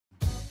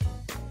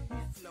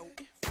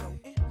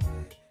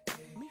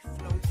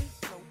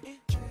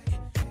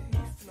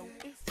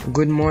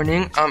Good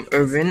morning, I'm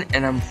Irvin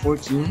and I'm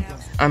 14.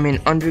 I'm in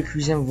André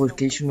Cuzin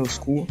Vocational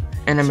School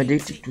and I'm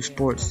addicted to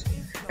sports.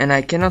 And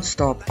I cannot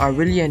stop, I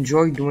really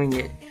enjoy doing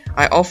it.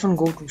 I often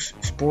go to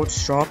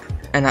sports shop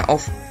and I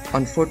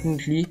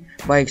unfortunately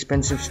buy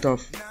expensive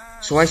stuff.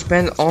 So I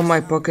spend all my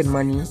pocket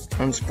money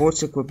on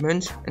sports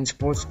equipment and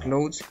sports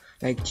clothes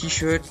like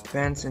t-shirts,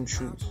 pants and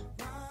shoes.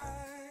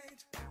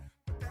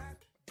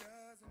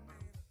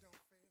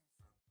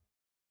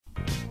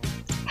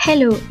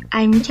 Hello,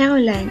 I'm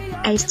Caroline.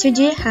 I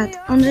study at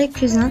André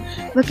Cuzin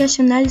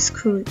Vocational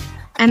School.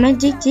 I'm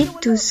addicted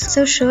to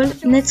social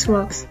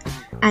networks.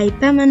 I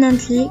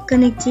permanently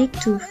connected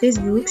to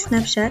Facebook,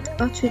 Snapchat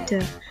or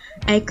Twitter.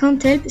 I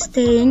can't help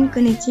staying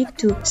connected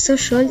to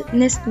social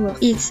networks.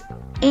 It's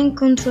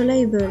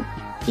uncontrollable.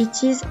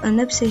 It is an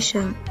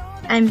obsession.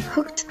 I'm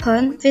hooked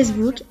on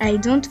Facebook. I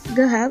don't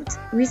go out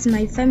with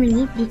my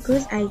family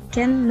because I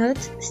cannot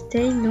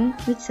stay long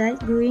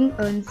without going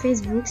on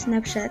Facebook,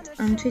 Snapchat,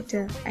 and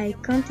Twitter. I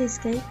can't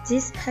escape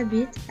this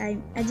habit.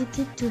 I'm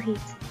addicted to it.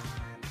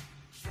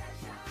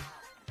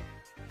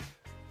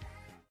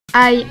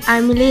 Hi,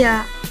 I'm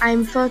Leah.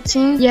 I'm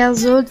 14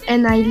 years old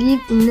and I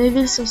live in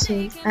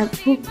Neuville-sur-Seine. I'm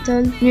hooked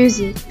on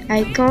music.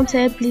 I can't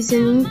help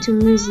listening to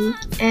music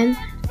and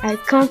I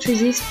can't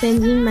resist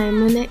spending my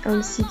money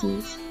on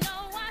CDs.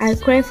 I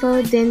crave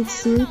for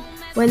dancing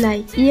when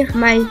I hear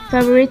my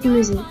favorite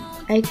music.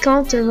 I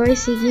can't avoid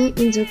singing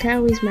in the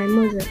car with my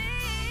mother.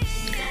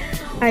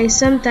 I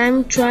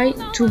sometimes try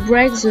to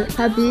break the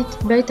habit,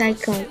 but I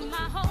can't.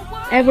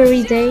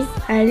 Every day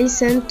I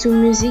listen to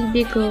music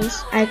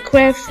because I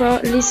crave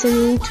for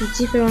listening to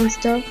different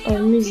stuff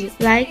of music,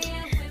 like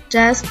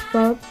jazz,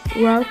 pop,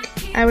 rock,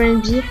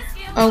 R&B,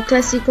 or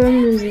classical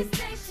music.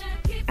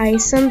 I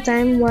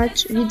sometimes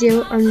watch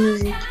videos on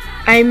music.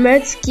 I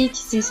must kick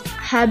this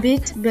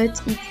habit,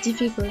 but it's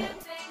difficult.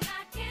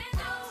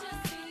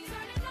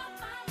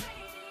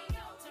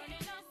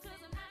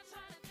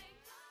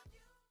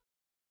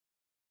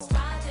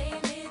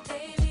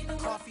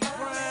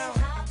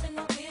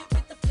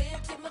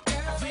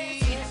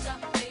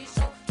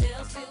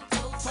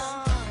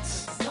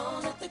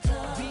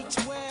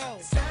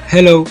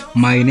 Hello,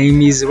 my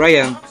name is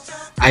Ryan.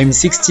 I'm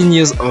 16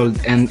 years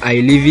old and I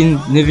live in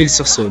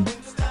Neuville-sur-Seine.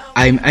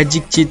 I'm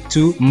addicted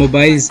to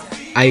mobiles.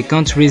 I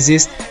can't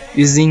resist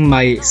using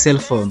my cell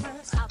phone.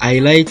 I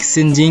like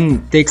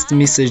sending text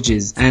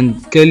messages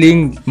and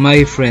calling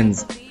my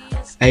friends.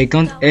 I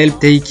can't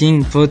help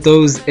taking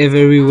photos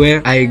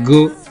everywhere I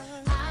go.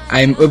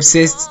 I'm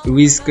obsessed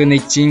with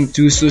connecting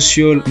to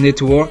social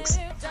networks.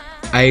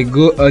 I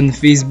go on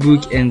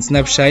Facebook and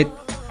Snapchat.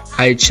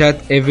 I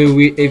chat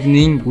every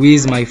evening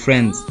with my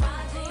friends.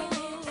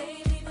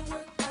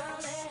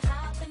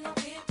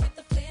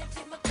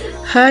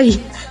 Hi,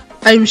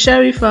 I'm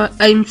Sharifa.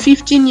 I'm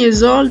 15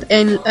 years old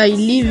and I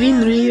live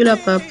in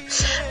Rieux-la-Pape.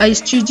 I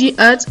study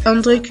at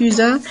André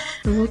Cuzin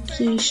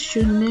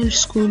Vocational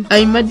School.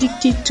 I'm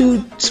addicted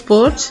to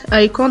sports.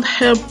 I can't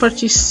help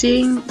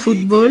practicing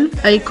football.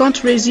 I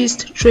can't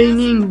resist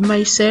training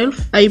myself.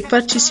 I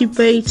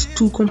participate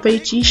to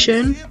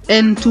competition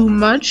and to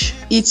match.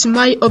 It's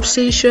my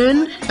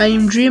obsession.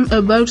 I dream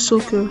about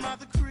soccer.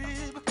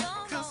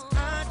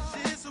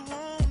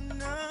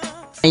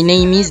 My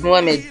name is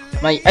Mohamed.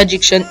 My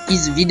addiction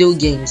is video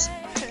games.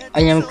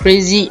 I am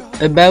crazy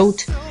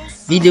about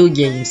video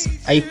games.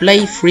 I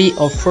play 3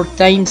 or 4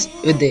 times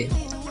a day,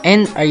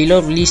 and I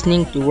love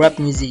listening to rap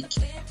music.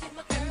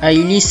 I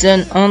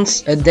listen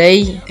once a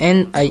day,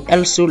 and I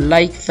also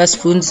like fast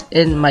foods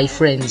and my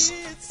friends.